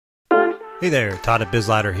Hey there, Todd at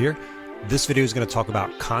BizLadder here. This video is going to talk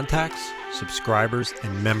about contacts, subscribers,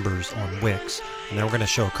 and members on Wix. And then we're going to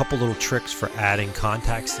show a couple little tricks for adding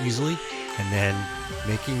contacts easily and then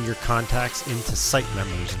making your contacts into site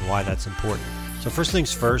members and why that's important. So first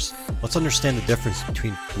things first, let's understand the difference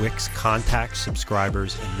between Wix contacts,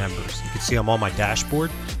 subscribers, and members. You can see I'm on my dashboard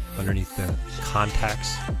underneath the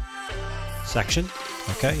contacts section,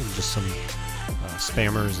 okay, and just some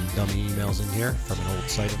spammers and dummy emails in here from an old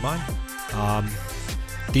site of mine.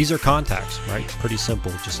 These are contacts, right? Pretty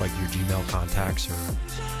simple, just like your Gmail contacts or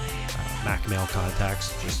Mac Mail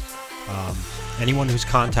contacts. Just anyone who's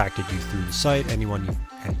contacted you through the site, anyone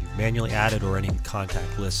you've manually added, or any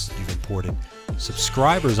contact lists you've imported.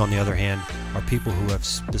 Subscribers, on the other hand, are people who have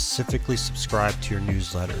specifically subscribed to your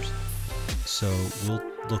newsletters. So we'll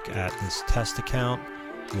look at this test account.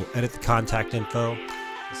 We'll edit the contact info.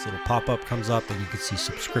 This little pop-up comes up and you can see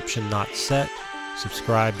subscription not set,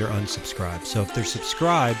 subscribed or unsubscribed. So if they're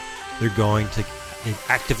subscribed, they've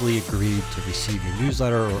actively agreed to receive your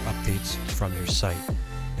newsletter or updates from your site.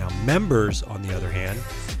 Now members, on the other hand,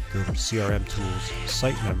 go to CRM Tools,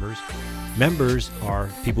 Site Members. Members are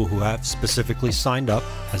people who have specifically signed up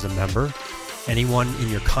as a member. Anyone in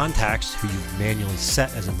your contacts who you've manually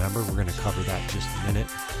set as a member, we're going to cover that in just a minute.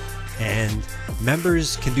 And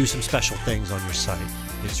members can do some special things on your site.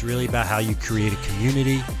 It's really about how you create a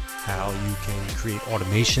community, how you can create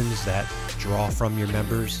automations that draw from your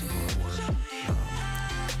members or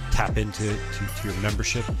tap into your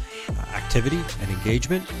membership activity and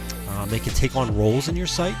engagement. They can take on roles in your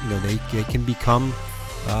site. You know, they can become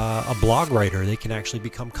a blog writer. They can actually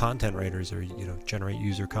become content writers or generate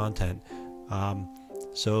user content.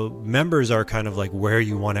 So members are kind of like where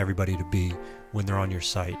you want everybody to be when they're on your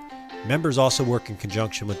site. Members also work in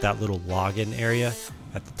conjunction with that little login area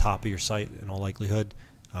at the top of your site in all likelihood.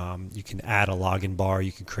 You can add a login bar.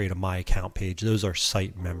 You can create a My Account page. Those are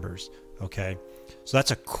site members. Okay, so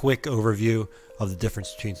that's a quick overview of the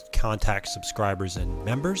difference between contacts, subscribers, and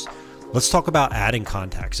members. Let's talk about adding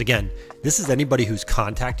contacts. Again, this is anybody who's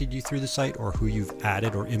contacted you through the site or who you've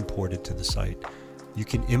added or imported to the site. You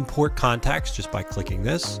can import contacts just by clicking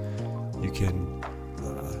this. You can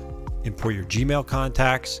import your Gmail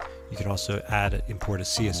contacts. You can also import a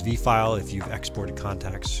CSV file if you've exported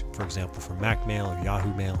contacts, for example, from Mac Mail or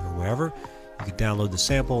Yahoo Mail or wherever. You can download the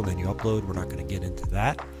sample and then you upload. We're not going to get into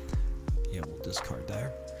that. Yeah, we'll discard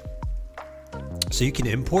there. So you can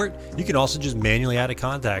import. You can also just manually add a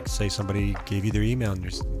contact. Say somebody gave you their email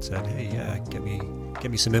and said, "Hey, yeah, get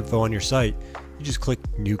me some info on your site." You just click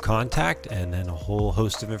New Contact and then a whole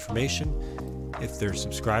host of information. If they're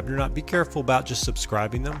subscribed or not, be careful about just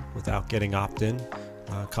subscribing them without getting opt-in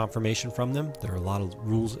confirmation from them. There are a lot of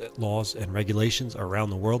rules, laws, and regulations around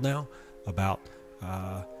the world now about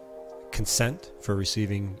consent for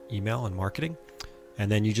receiving email and marketing.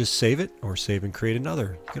 And then you just save it or save and create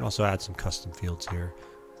another. You can also add some custom fields here.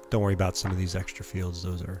 Don't worry about some of these extra fields.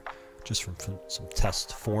 Those are just from some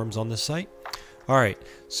test forms on this site. All right,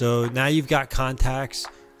 so now you've got contacts.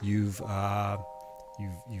 You've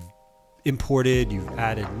imported. You've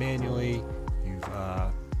added manually. You've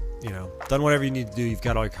done whatever you need to do. You've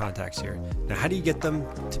got all your contacts here. Now, how do you get them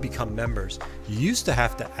to become members? You used to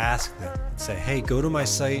have to ask them and say, "Hey, go to my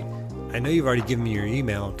site. I know you've already given me your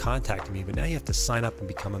email and contacted me, but now you have to sign up and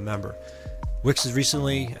become a member." Wix has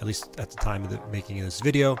recently, at least at the time of the making of this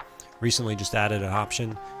video, recently just added an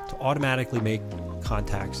option to automatically make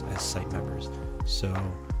contacts as site members. So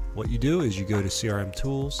what you do is you go to CRM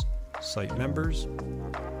Tools, Site Members.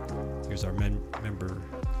 Here's our member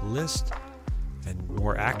list. And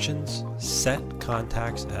more actions, set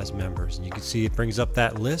contacts as members. And you can see it brings up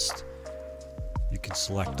that list. You can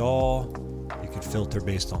select all. You can filter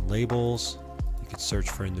based on labels. You can search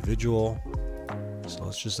for individual. So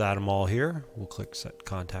let's just add them all here. We'll click set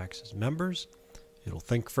contacts as members. It'll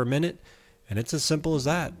think for a minute. And it's as simple as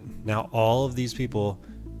that. Now all of these people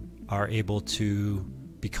are able to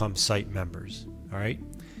become site members. All right.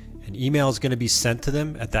 An email is going to be sent to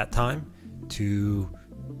them at that time to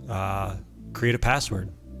create a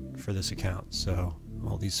password for this account. So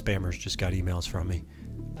all these spammers just got emails from me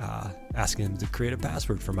asking them to create a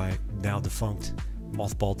password for my now defunct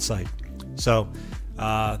mothballed site. So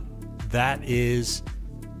that is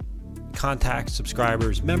contacts,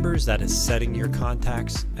 subscribers, members. That is setting your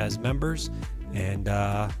contacts as members. And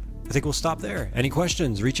I think we'll stop there. Any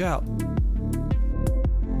questions, reach out.